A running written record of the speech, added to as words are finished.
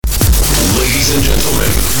and gentlemen,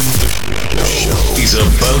 the show is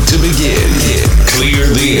about to begin. Clear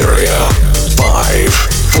the area. 5,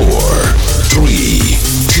 4, 3,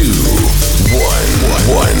 2, 1.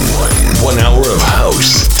 1 hour of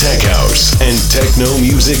house, tech house, and techno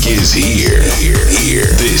music is here.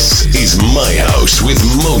 This is My House with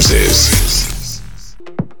Moses.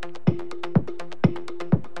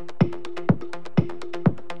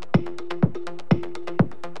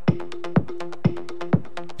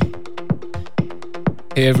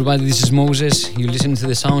 Hey everybody, this is Moses. You listen to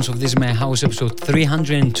the sounds of This is My House episode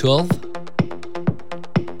 312.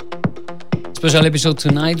 Special episode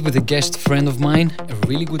tonight with a guest friend of mine, a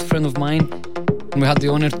really good friend of mine. And we had the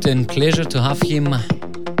honor and pleasure to have him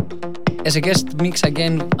as a guest mix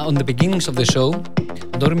again on the beginnings of the show.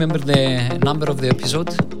 I don't remember the number of the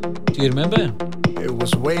episode. Do you remember? It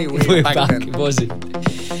was way back then. Was it?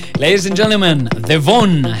 Ladies and gentlemen, The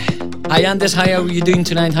Von. Hi Andes, how are you doing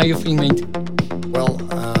tonight? How are you feeling, mate? Well,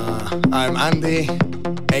 I'm Andy,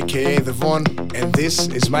 aka The Von, and this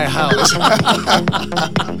is my house.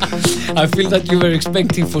 I feel that you were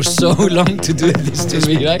expecting for so long to do this to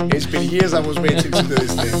me, right? It's been years I was waiting to do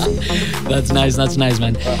this thing. That's nice,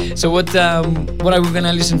 man. So what are we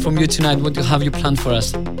gonna listen from you tonight? What have you planned for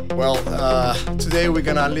us? Well, today we're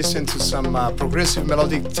gonna listen to some progressive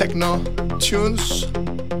melodic techno tunes.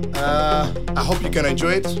 I hope you're gonna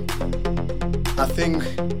enjoy it. I think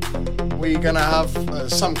we're gonna have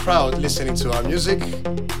some crowd listening to our music,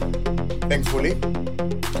 thankfully.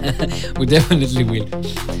 We definitely will.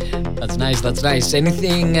 That's nice.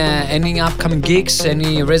 Anything, any upcoming gigs,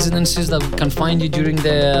 any residencies that we can find you during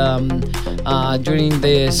the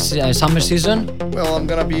summer season? Well, I'm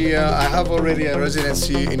gonna be, I have already a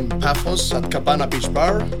residency in Paphos at Cabana Beach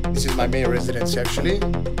Bar. This is my main residency actually.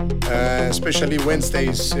 Especially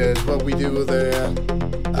Wednesdays is what we do the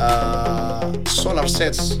solar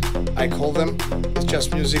sets, I call them. It's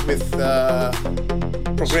just music with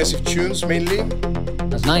progressive tunes mainly.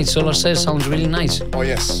 That's nice. Solar sets sounds really nice. Oh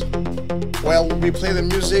yes. Well, we play the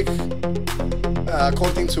music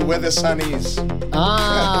according to where the sun is.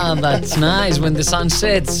 Ah, that's nice. When the sun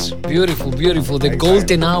sets. Beautiful. The exactly.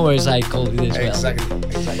 Golden hours, I call it as well.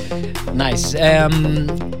 Exactly. Nice.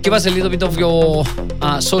 Give us a little bit of your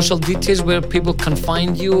social details where people can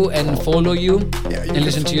find you and follow you and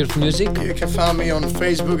listen to your music. You can find me on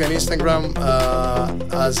Facebook and Instagram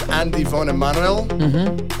as Andy Von Emanuel.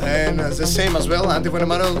 And the same as well, Andy Von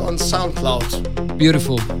Emanuel on SoundCloud.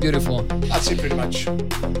 Beautiful. That's it pretty much.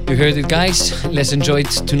 You heard it, guys. Let's enjoy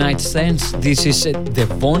it tonight's dance. This is The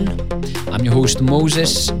Von. I'm your host,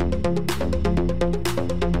 Moses.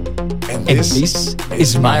 And this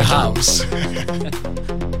is my house.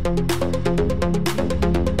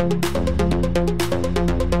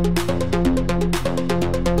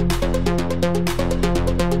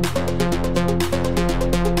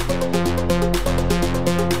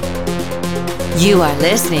 You are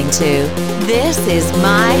listening to This is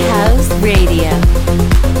My House Radio.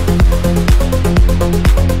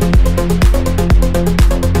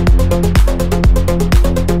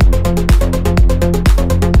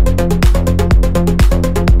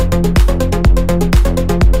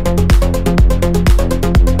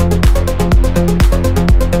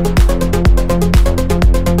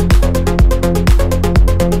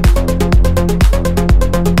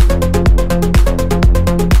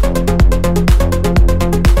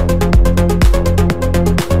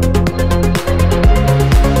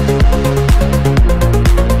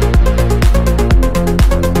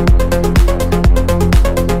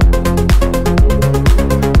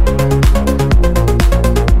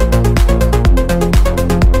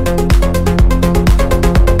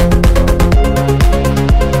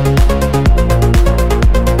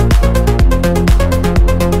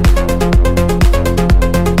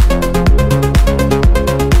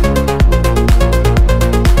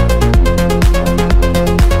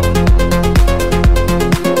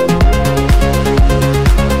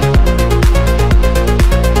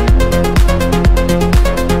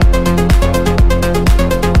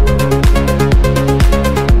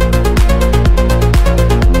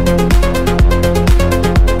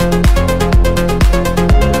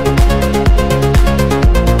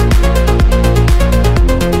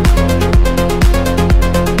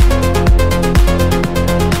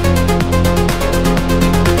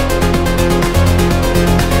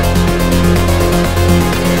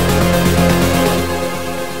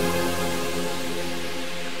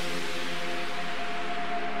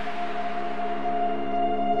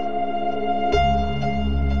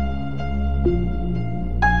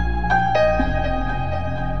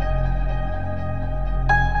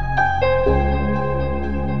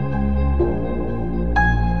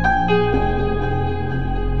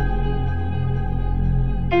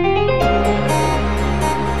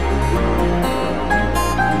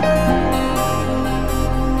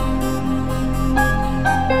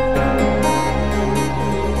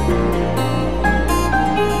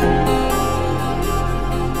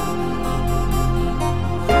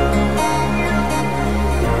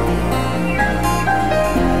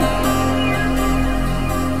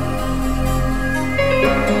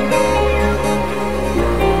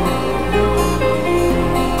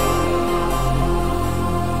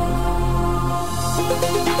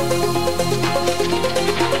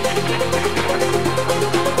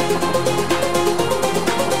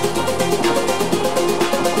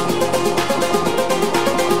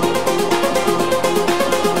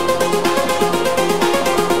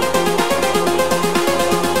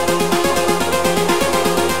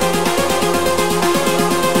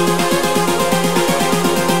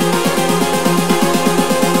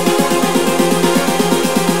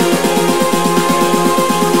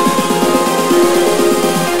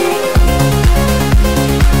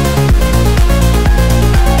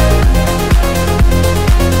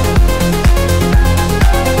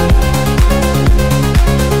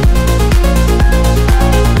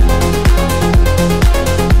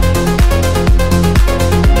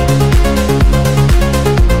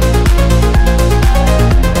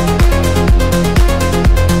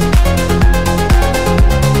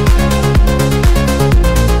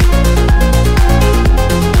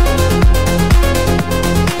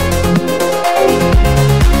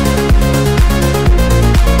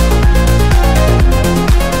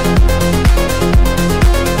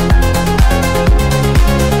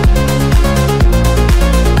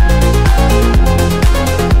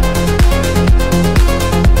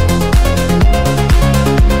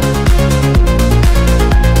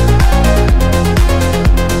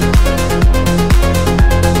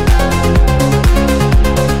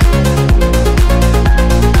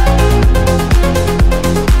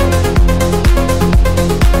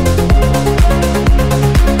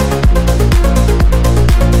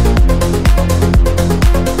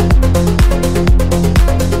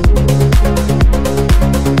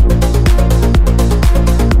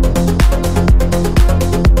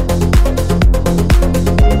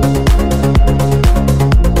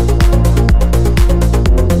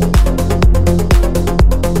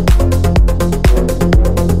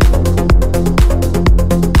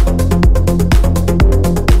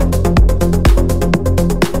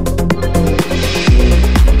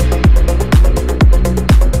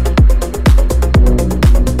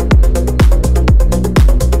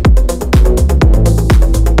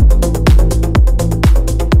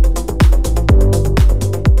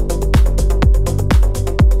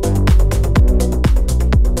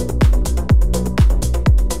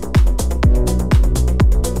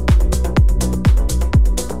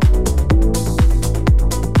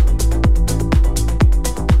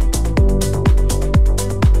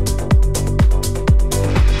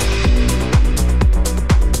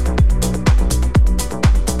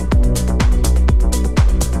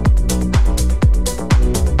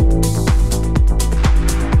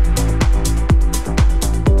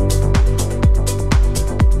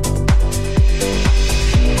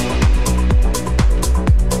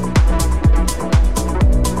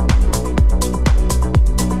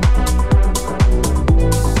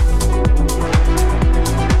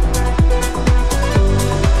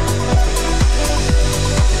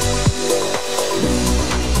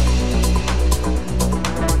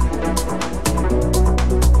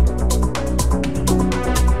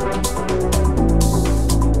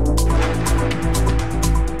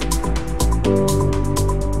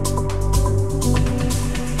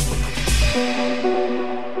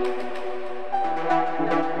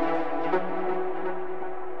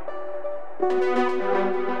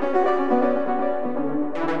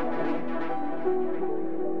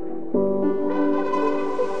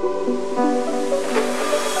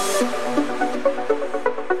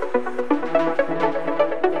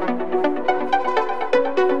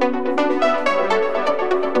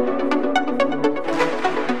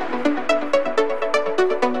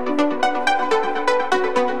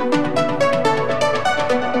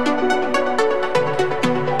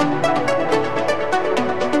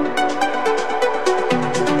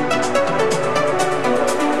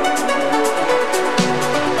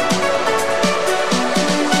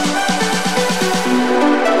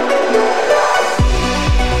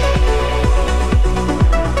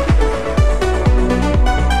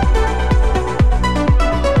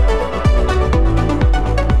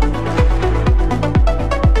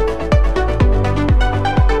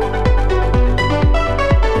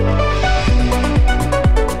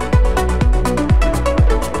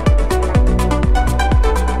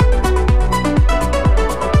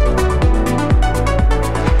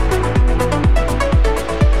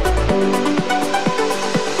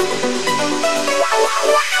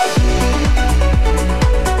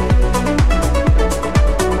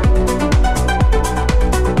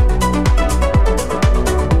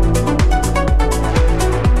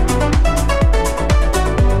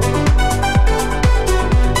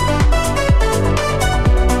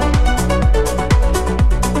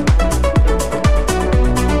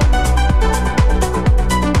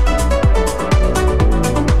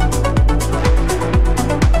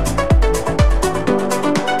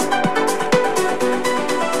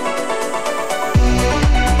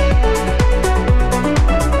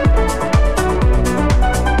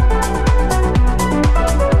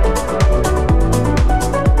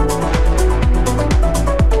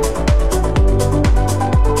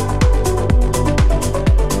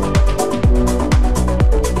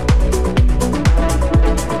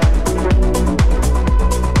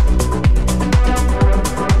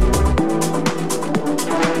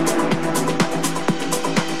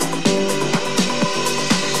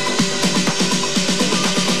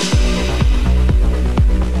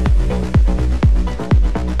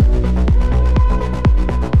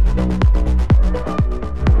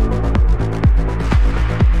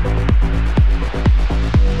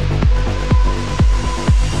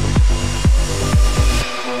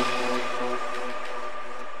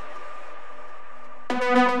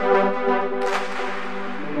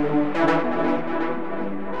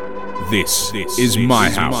 This is my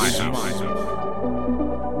house.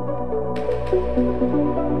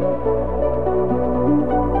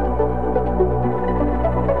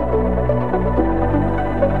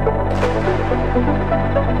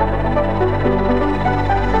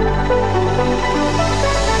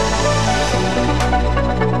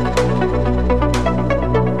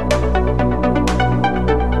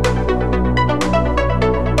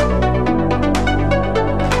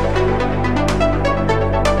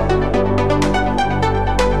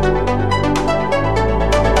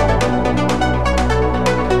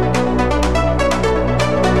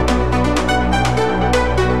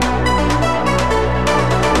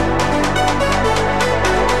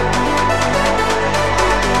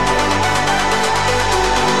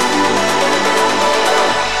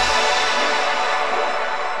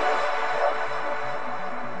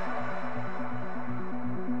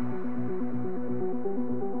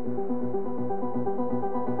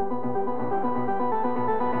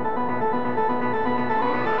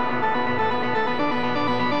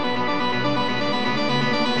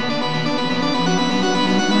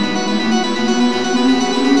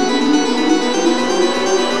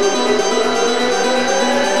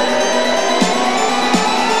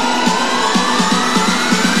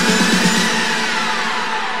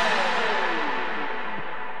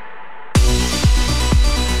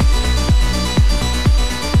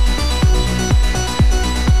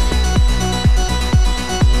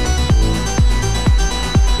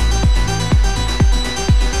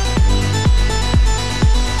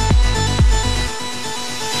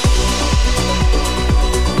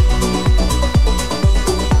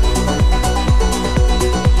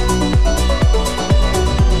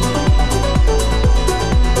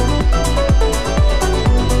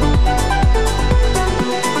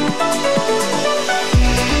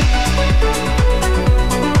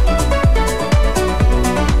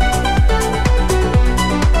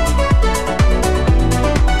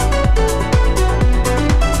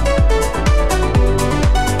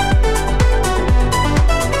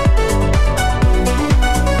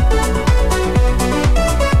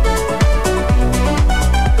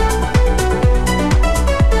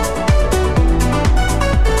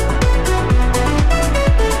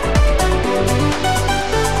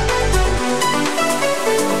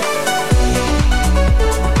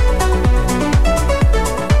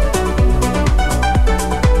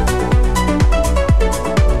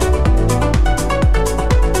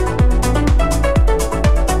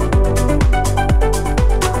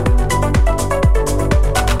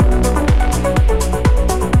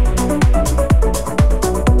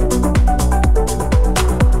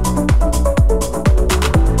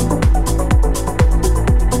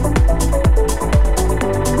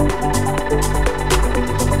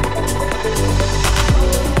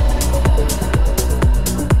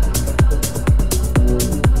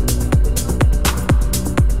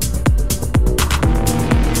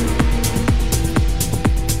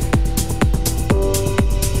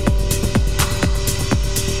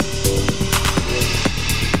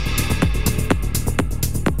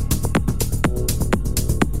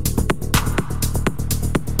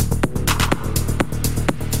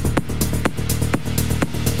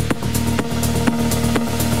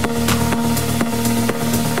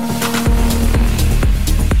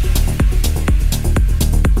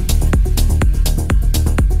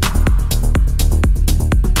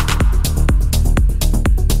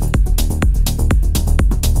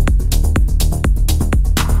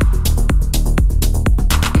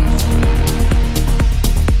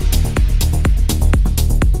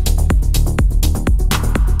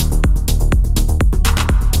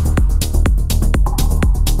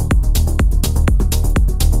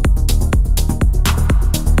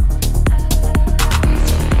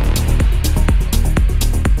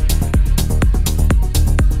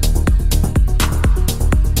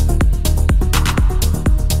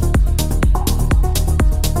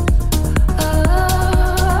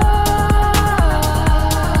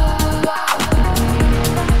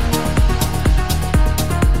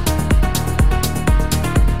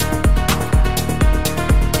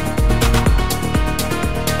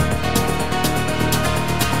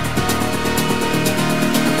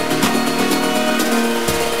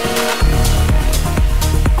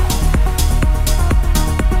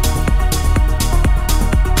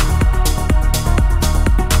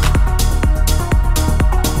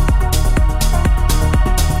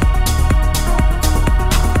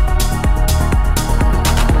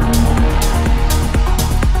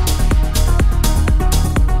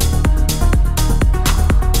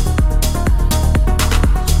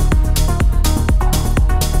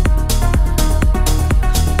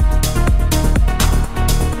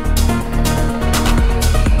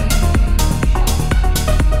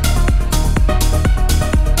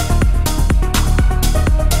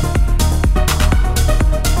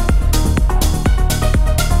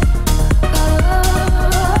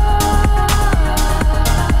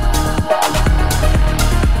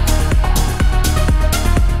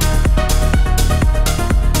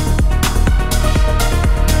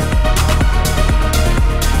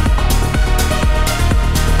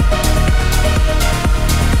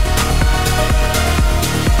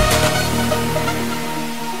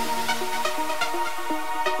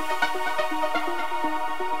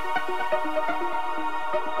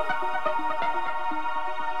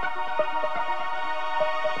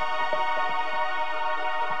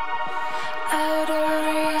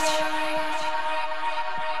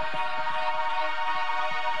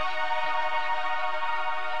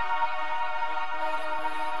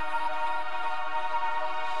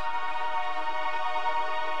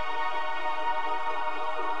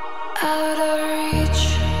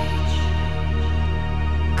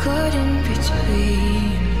 caught in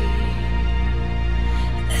between,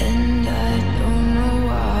 and I don't know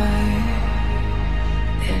why,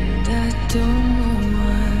 and I don't know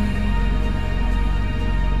why.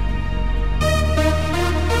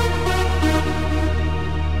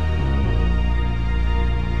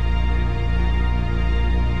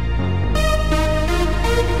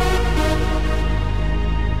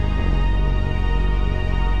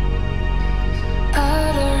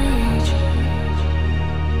 Out of reach,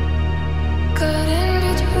 caught in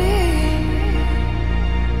between,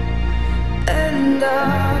 and I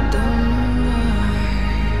don't know why,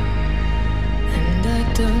 and I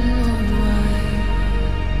don't know why.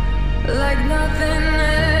 Like nothing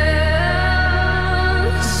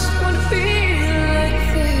else would feel like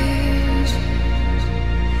this.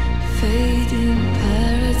 Fading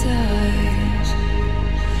paradise,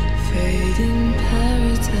 fading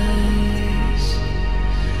paradise.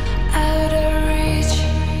 Out of reach.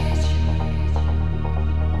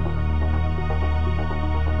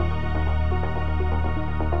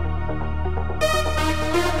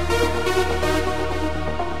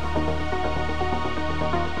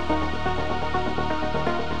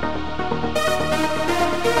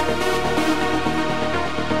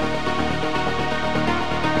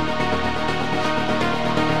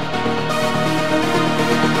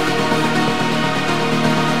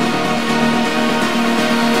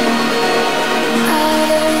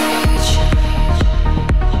 Out of reach.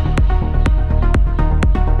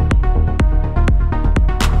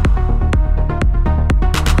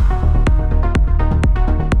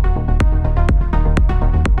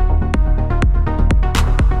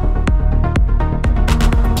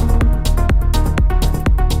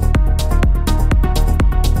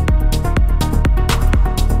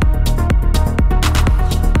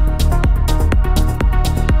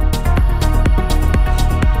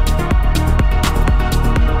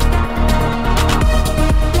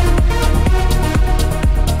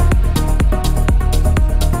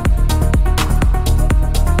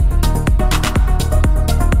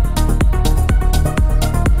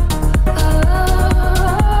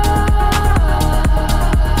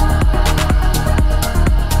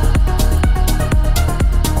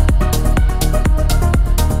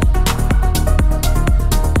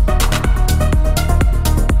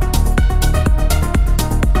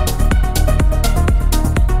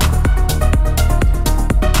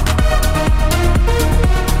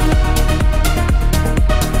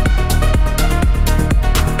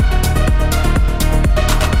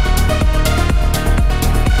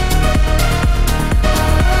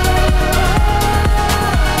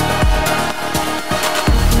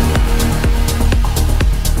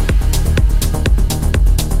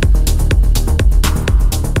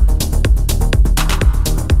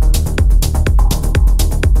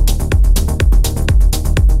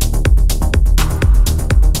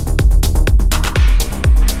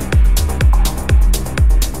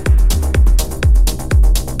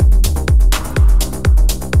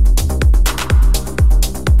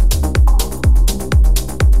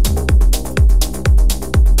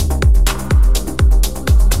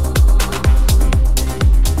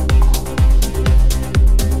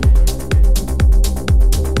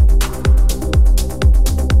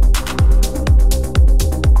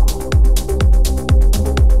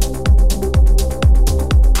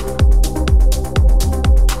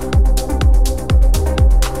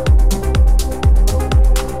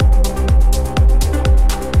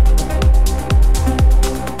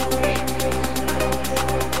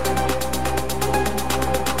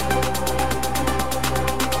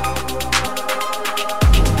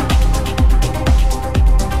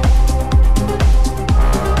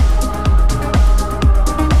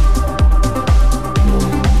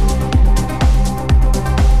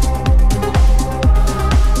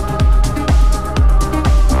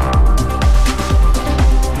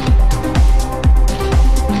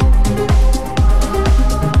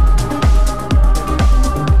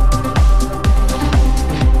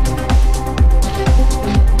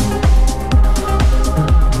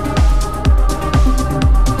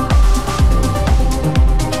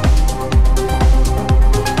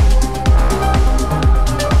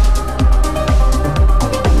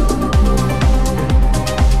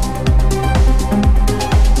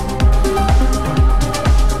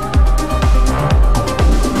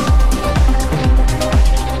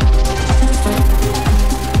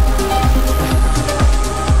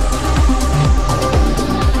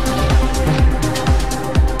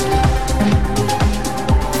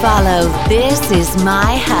 Follow This Is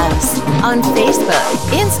My House on Facebook,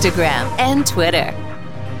 Instagram, and Twitter.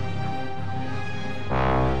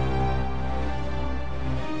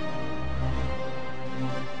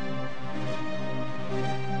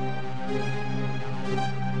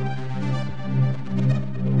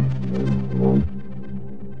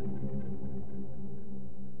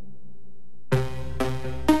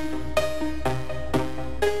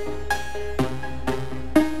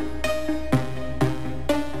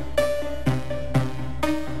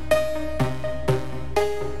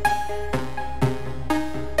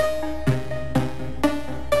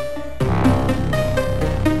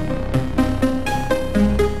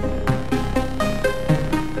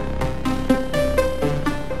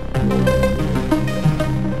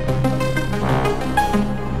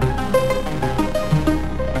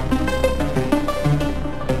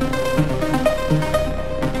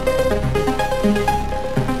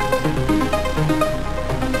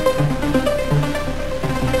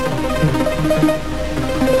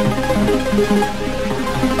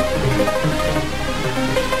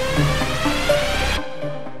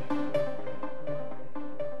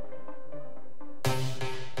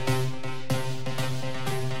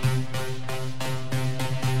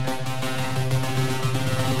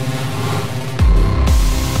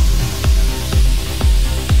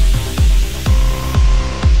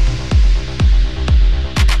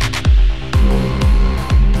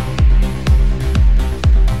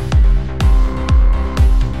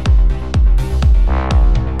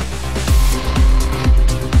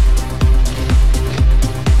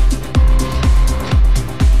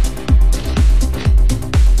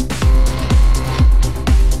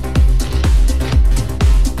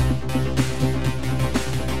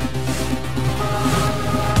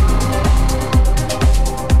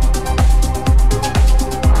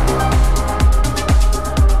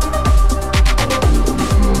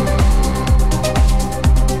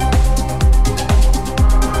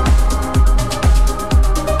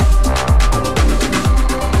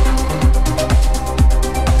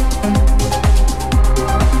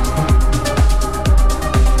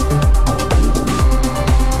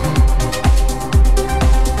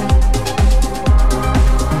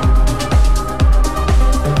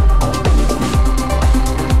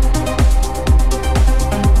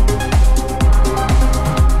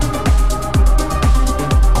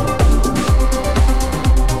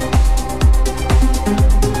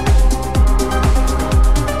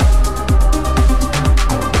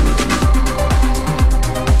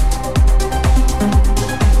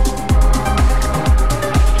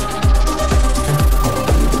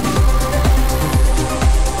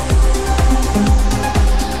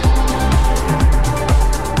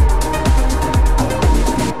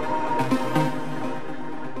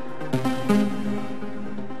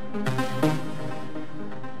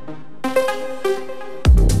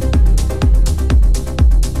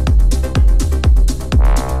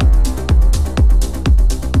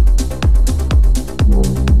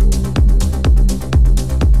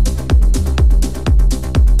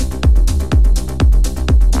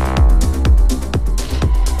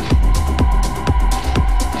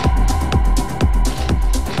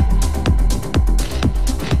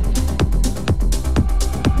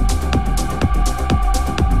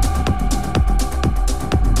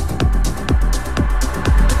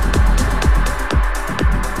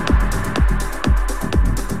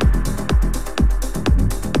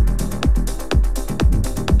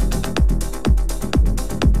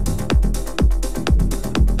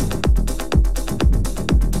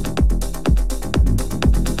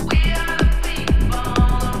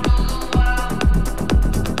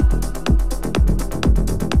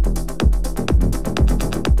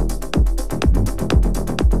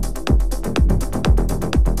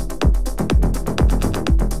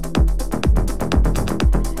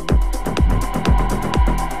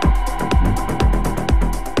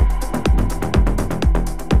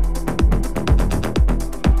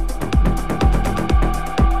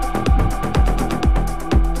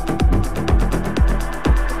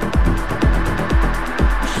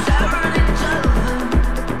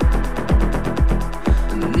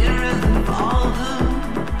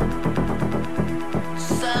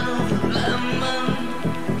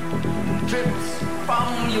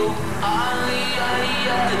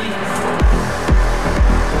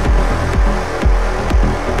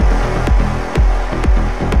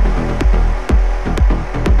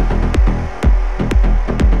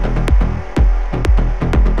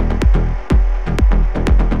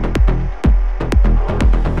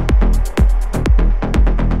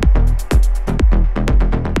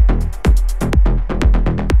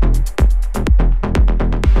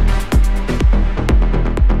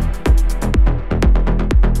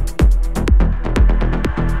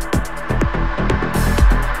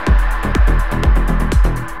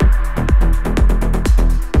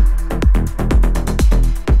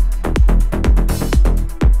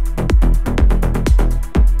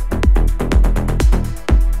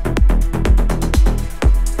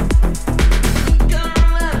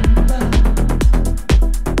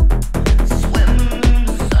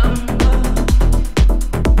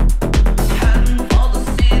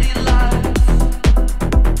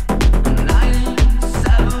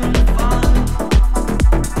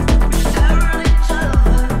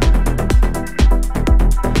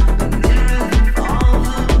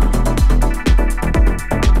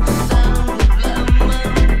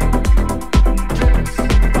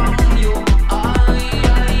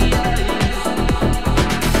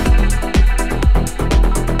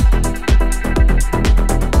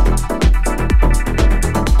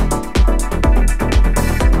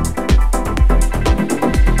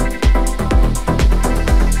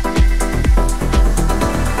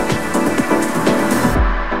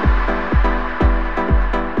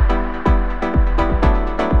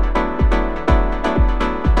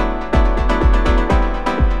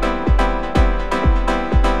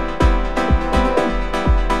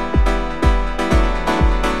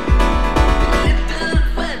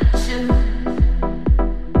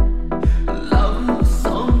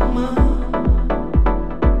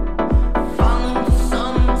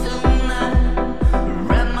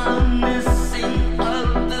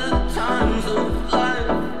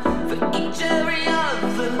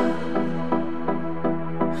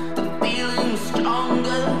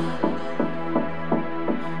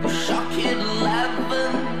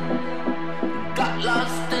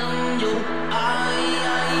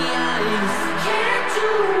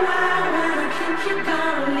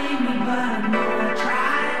 gonna leave me, but I know I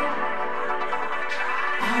tried.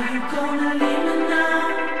 Are you gonna leave me now?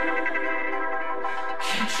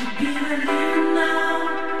 Can't you be believing now?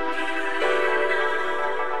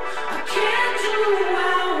 I can't do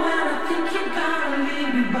well when I think you're gonna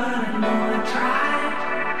leave me, but I know I tried.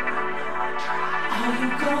 Are you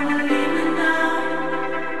gonna leave me now?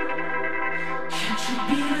 Can't you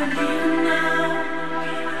be believing now?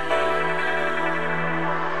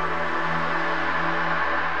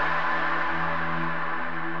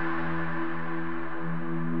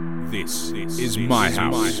 This is my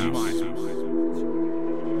house.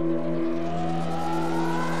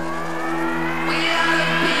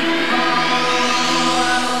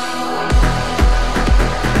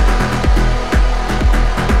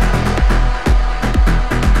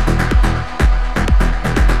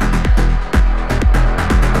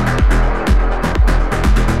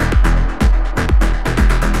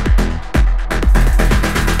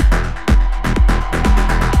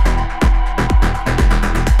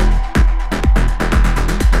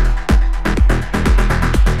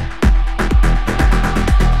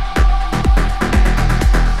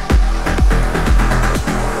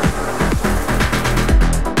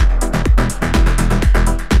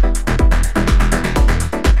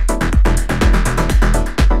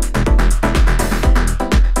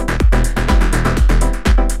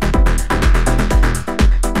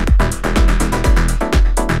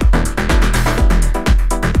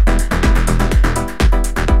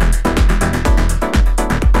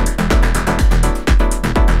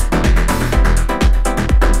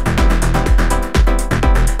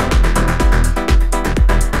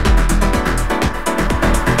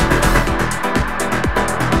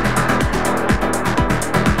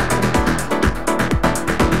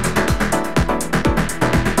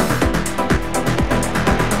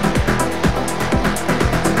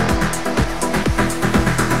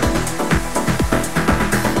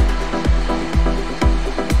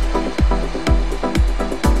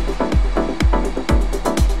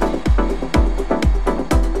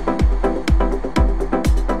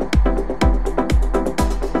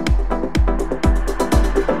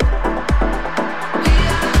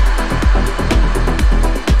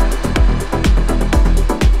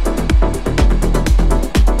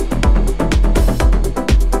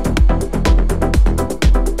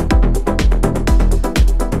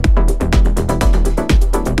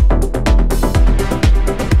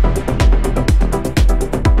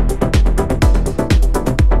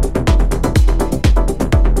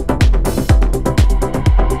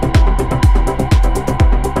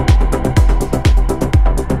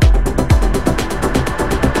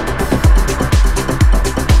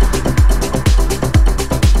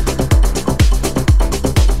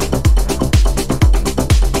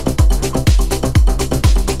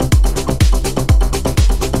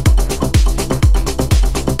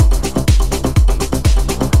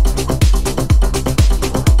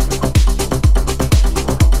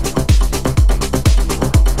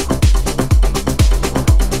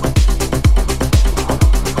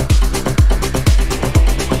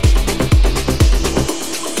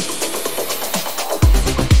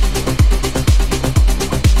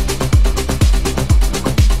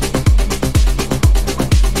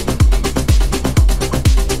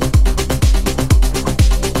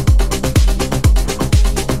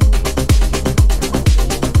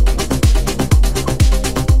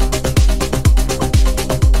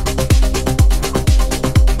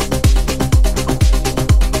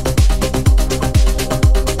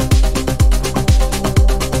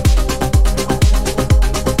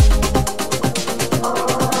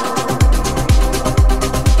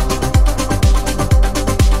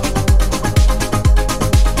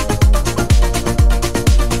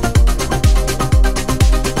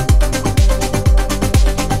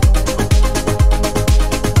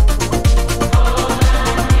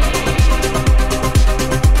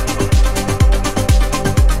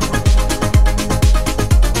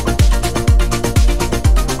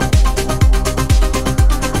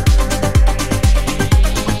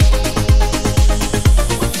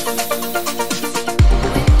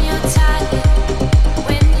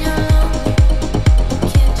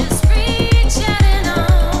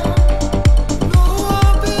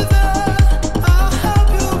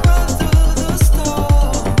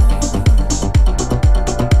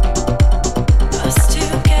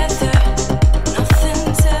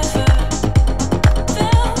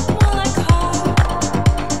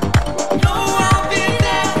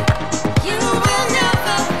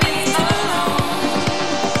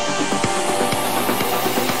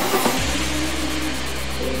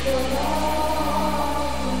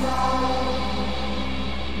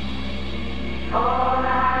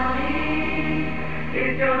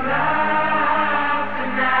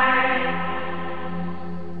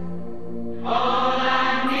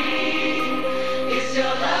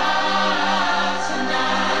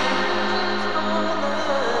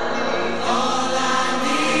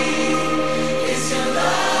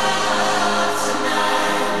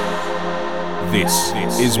 This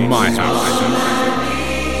is my house.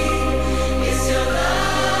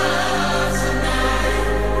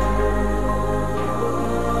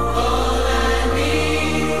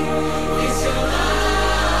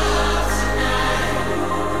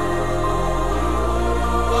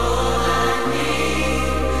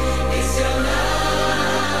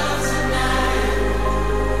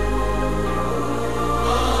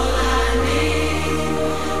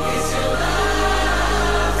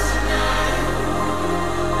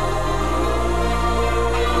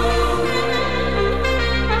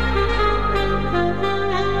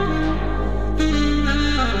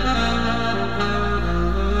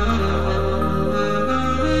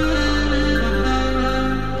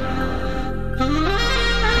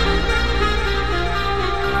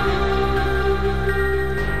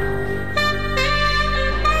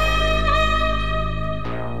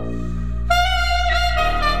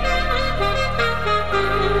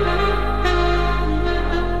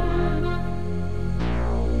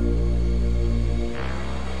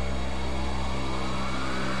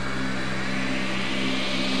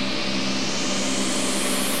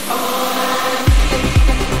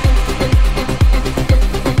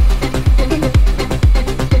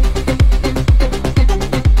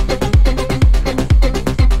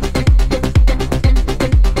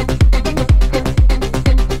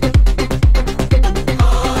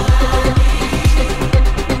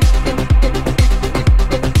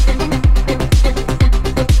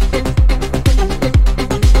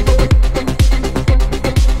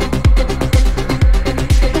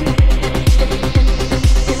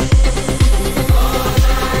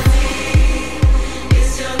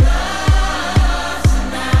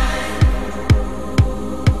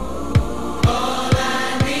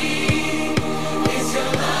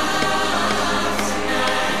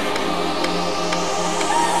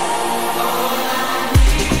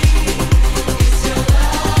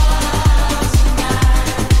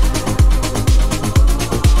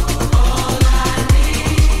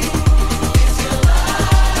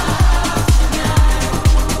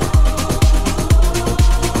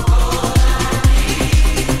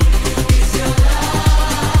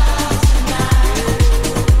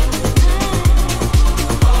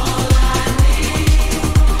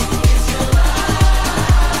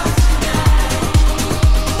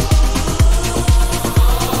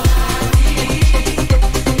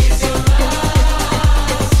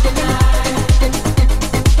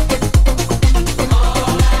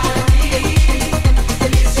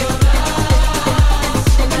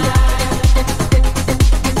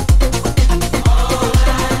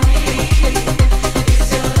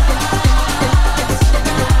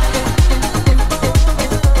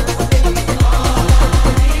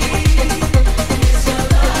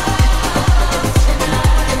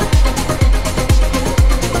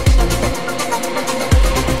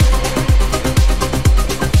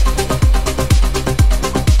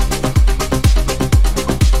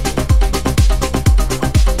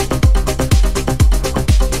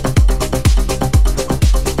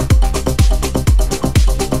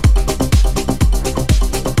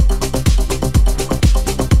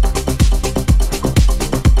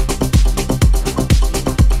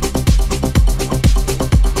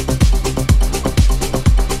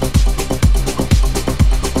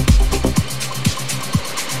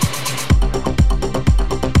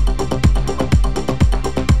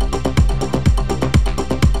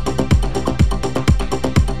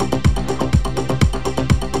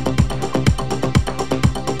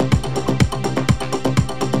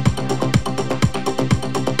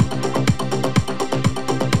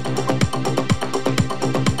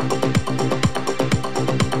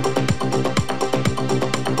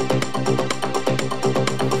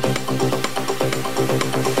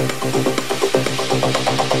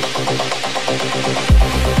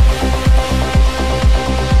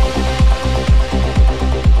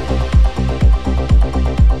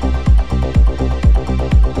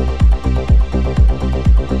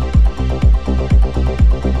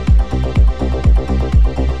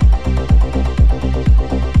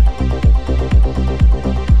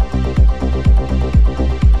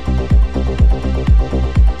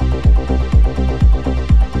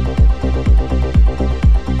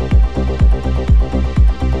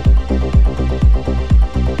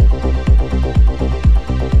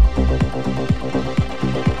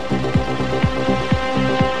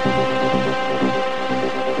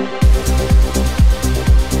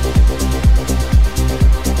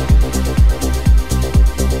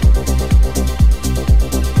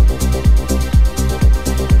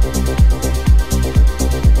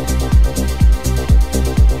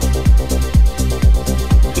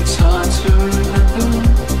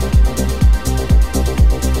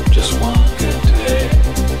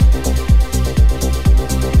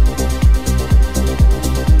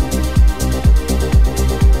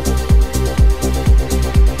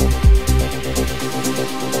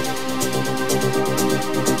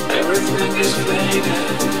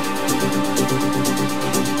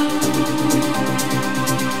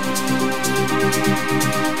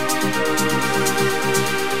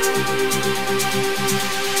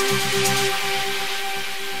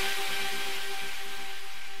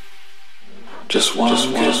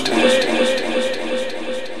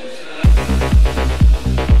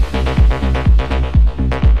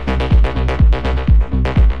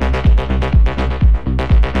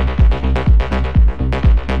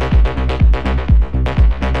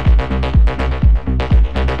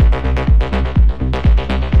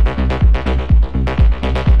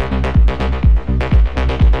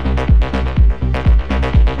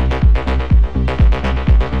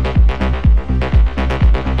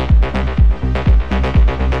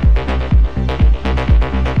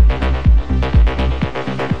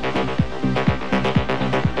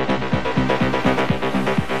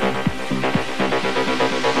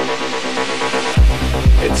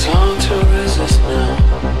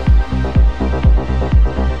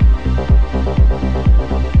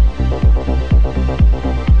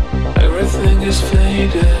 Everything is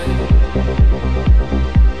faded.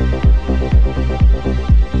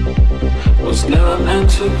 Was never meant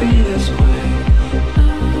to be this way.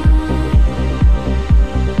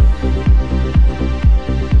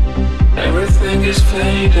 Everything is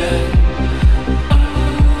faded.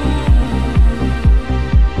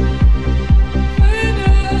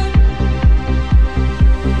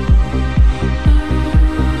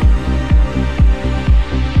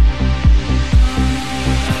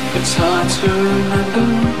 It's hard to remember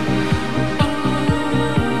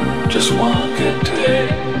just one good day.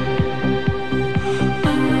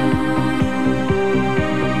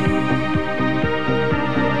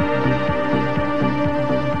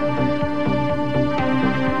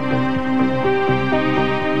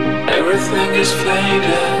 Everything is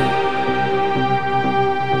faded.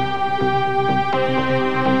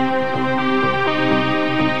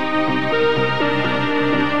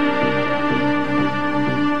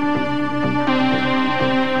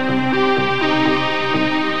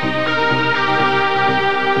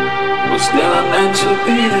 Was never meant to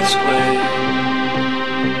be this way.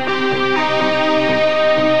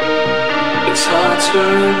 It's hard to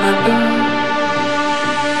remember.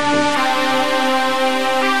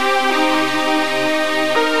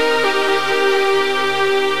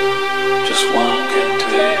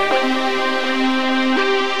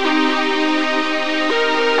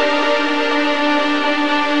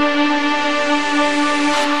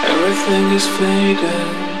 Everything is faded,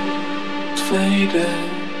 it's faded,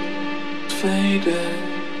 it's faded,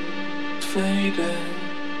 it's faded,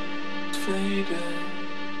 it's faded,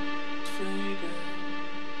 it's faded,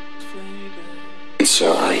 it's faded. And so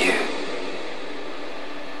are you.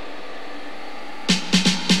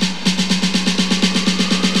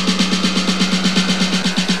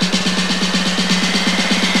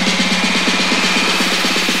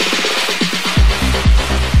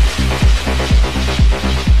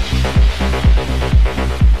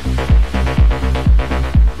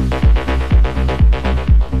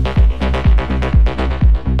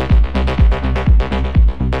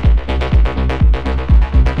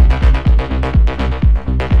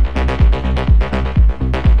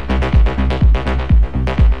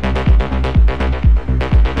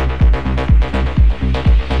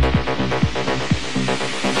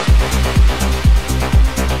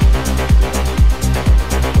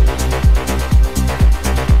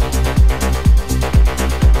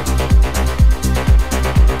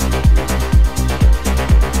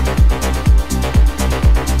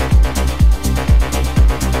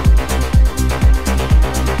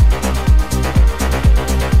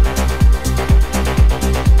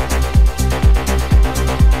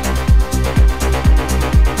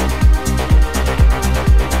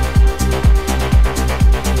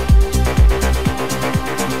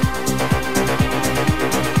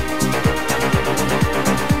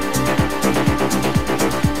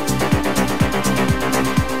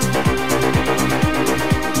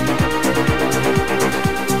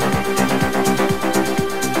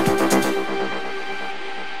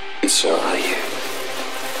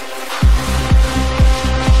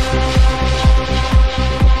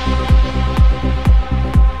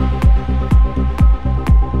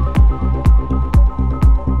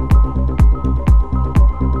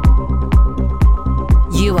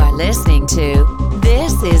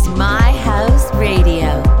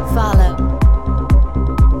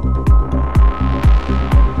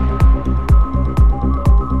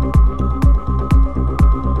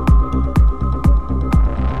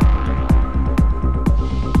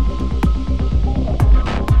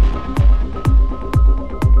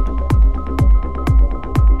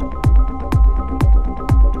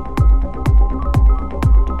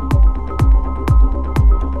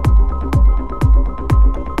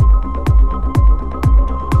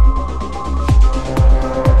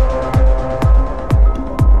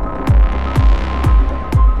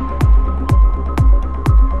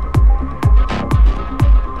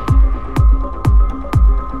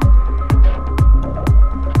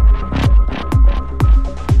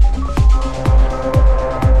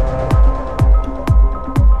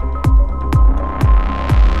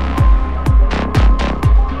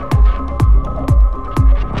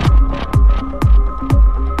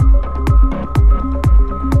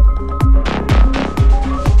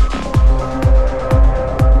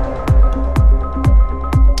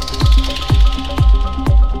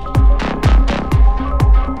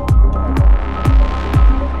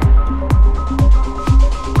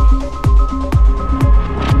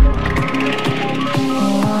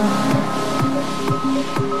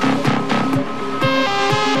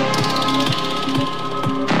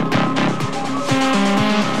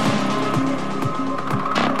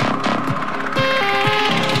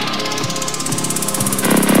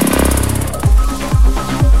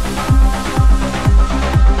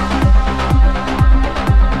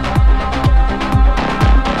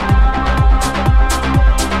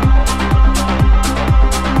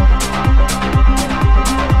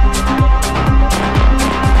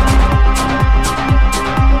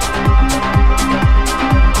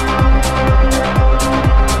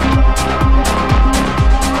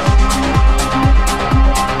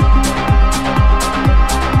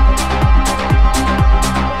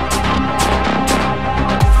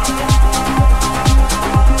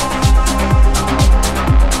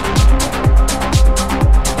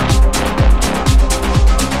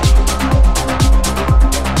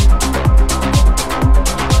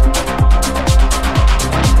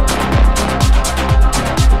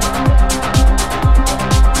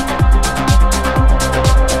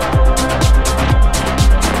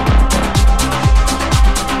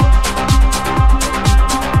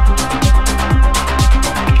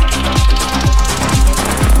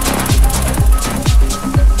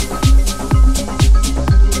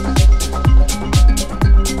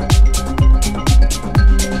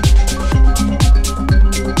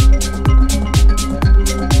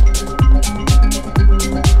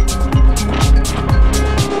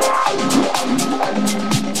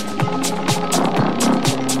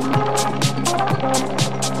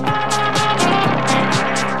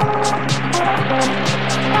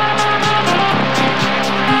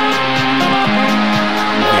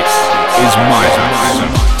 Is my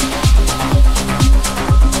house.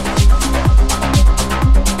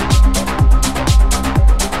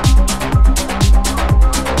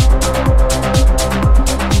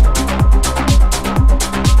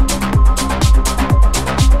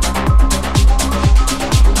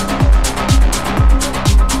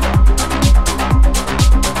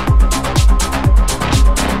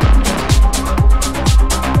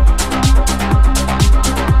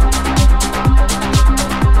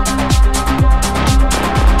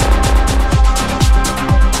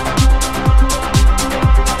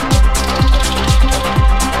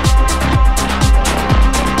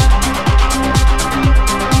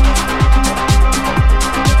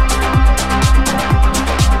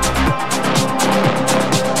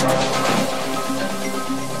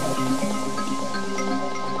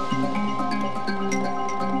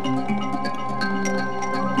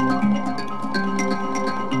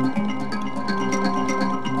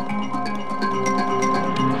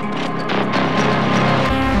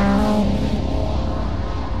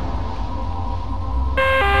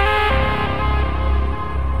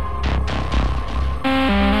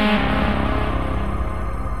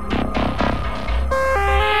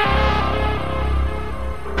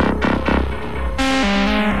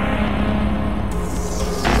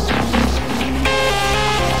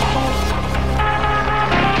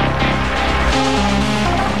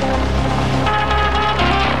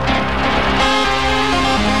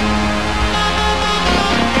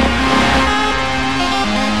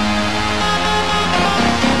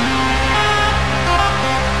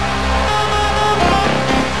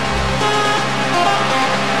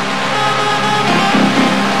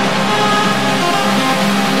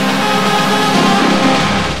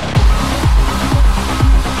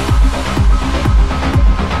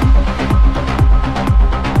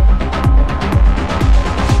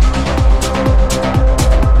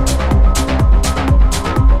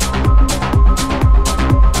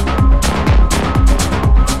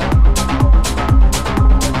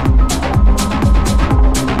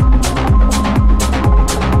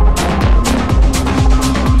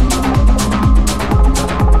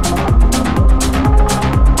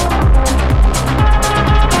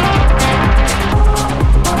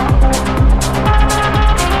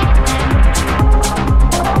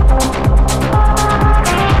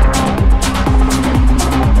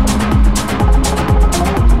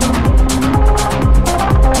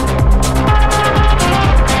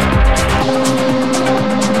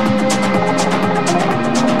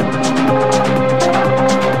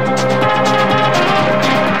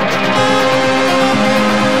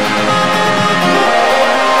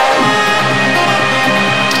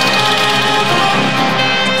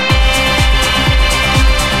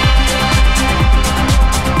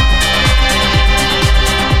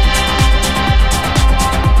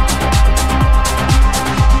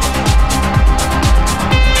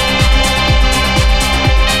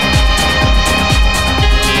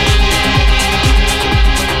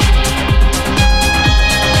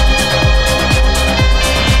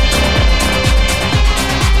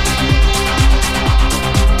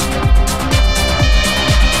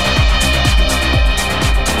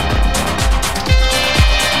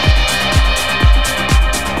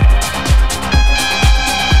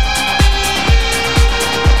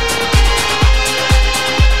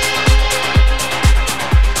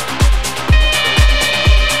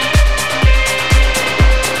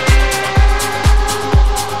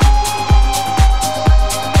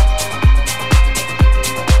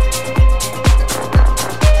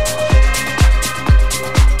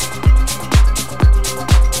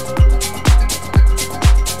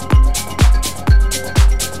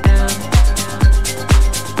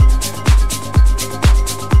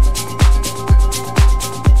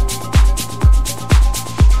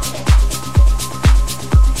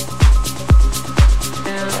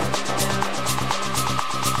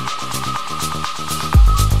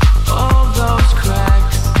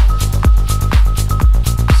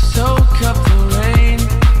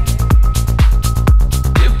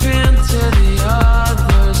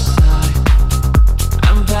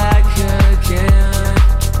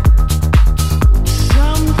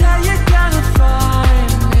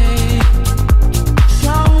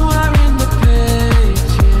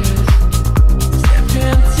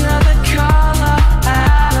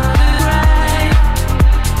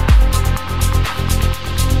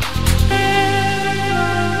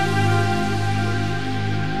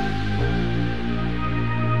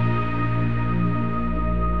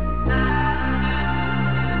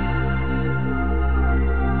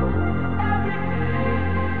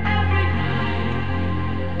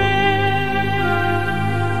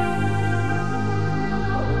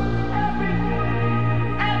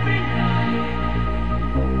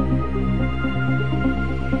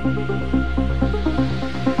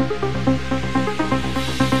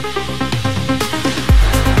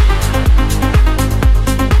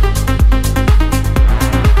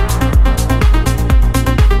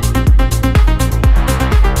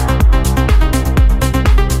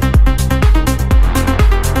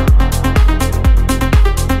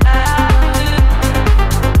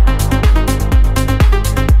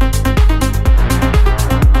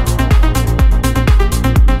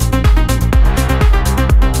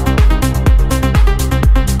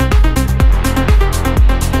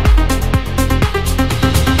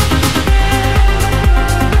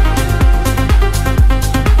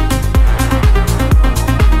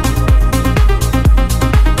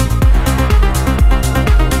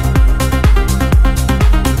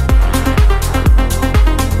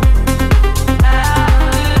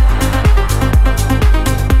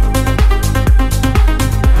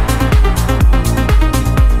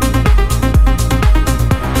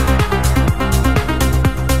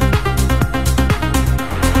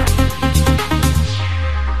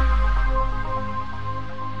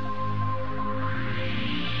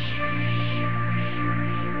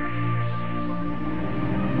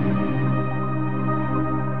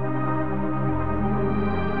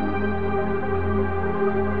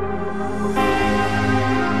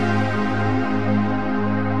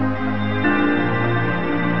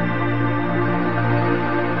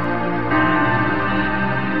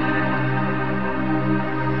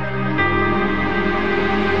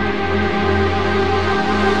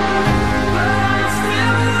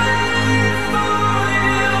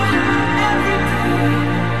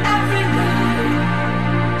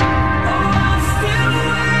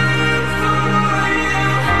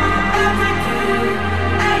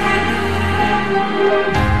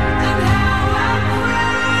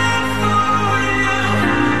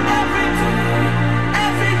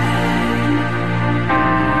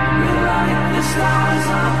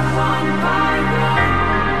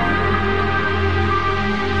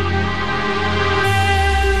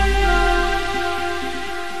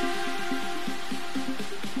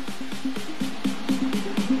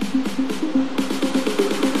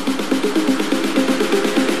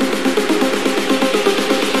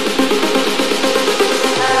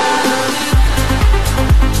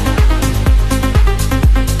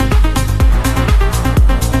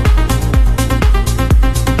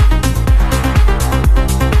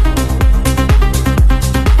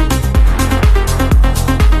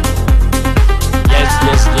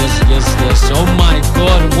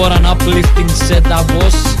 uplifting set that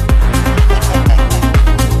was.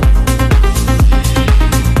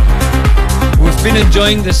 We've been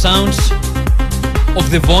enjoying the sounds of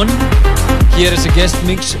the Von here as a guest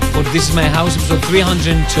mix for This Is My House episode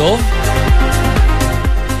 312.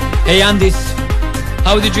 Hey Andy,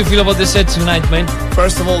 how did you feel about the set tonight, man?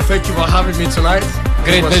 First of all, thank you for having me tonight.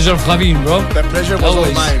 Great pleasure of having you, bro. The pleasure was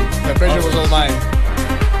all mine. The pleasure was all mine.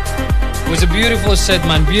 It was a beautiful set,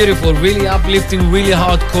 man. Beautiful, really uplifting, really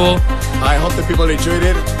hardcore. I hope the people enjoyed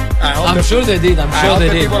it. I'm sure they did. I'm sure they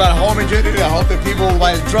did. I hope the people at home enjoyed it. I hope the people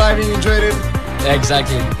while driving enjoyed it.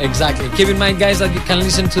 Exactly. Keep in mind, guys, that you can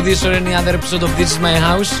listen to this or any other episode of This Is My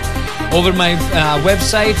House over my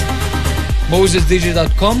website,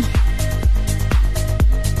 mosesdj.com.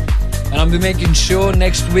 And I'll be making sure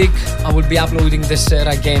next week I will be uploading the set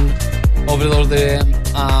again over all the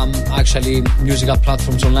actually musical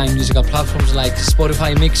platforms, online musical platforms like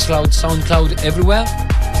Spotify, Mixcloud, SoundCloud, everywhere.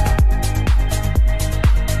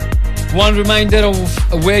 One reminder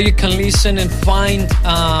of where you can listen and find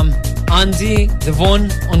Andy the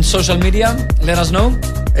Von on social media. Let us know.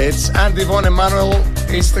 It's Andy Von Emmanuel,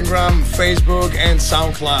 Instagram, Facebook, and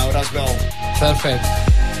SoundCloud as well. Perfect.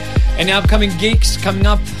 Any upcoming gigs coming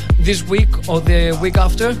up this week or the week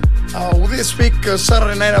after? This week,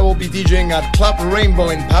 Saturday night, I will be DJing at Club Rainbow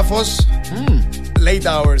in Paphos. Late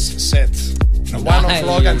hours set. 1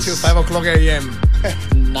 o'clock until 5 o'clock a.m.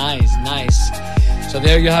 Nice. So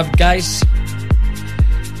there you have, guys.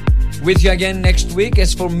 With you again next week.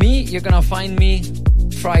 As for me, you're gonna find me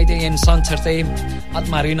Friday and Saturday at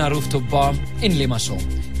Marina Rooftop Bar in Limassol.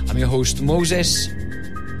 I'm your host Moses,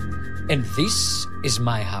 and this is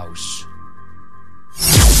my house.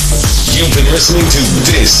 You've been listening to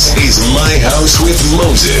This Is My House with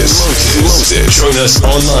Moses. Join us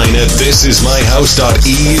online at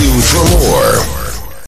thisismyhouse.eu for more.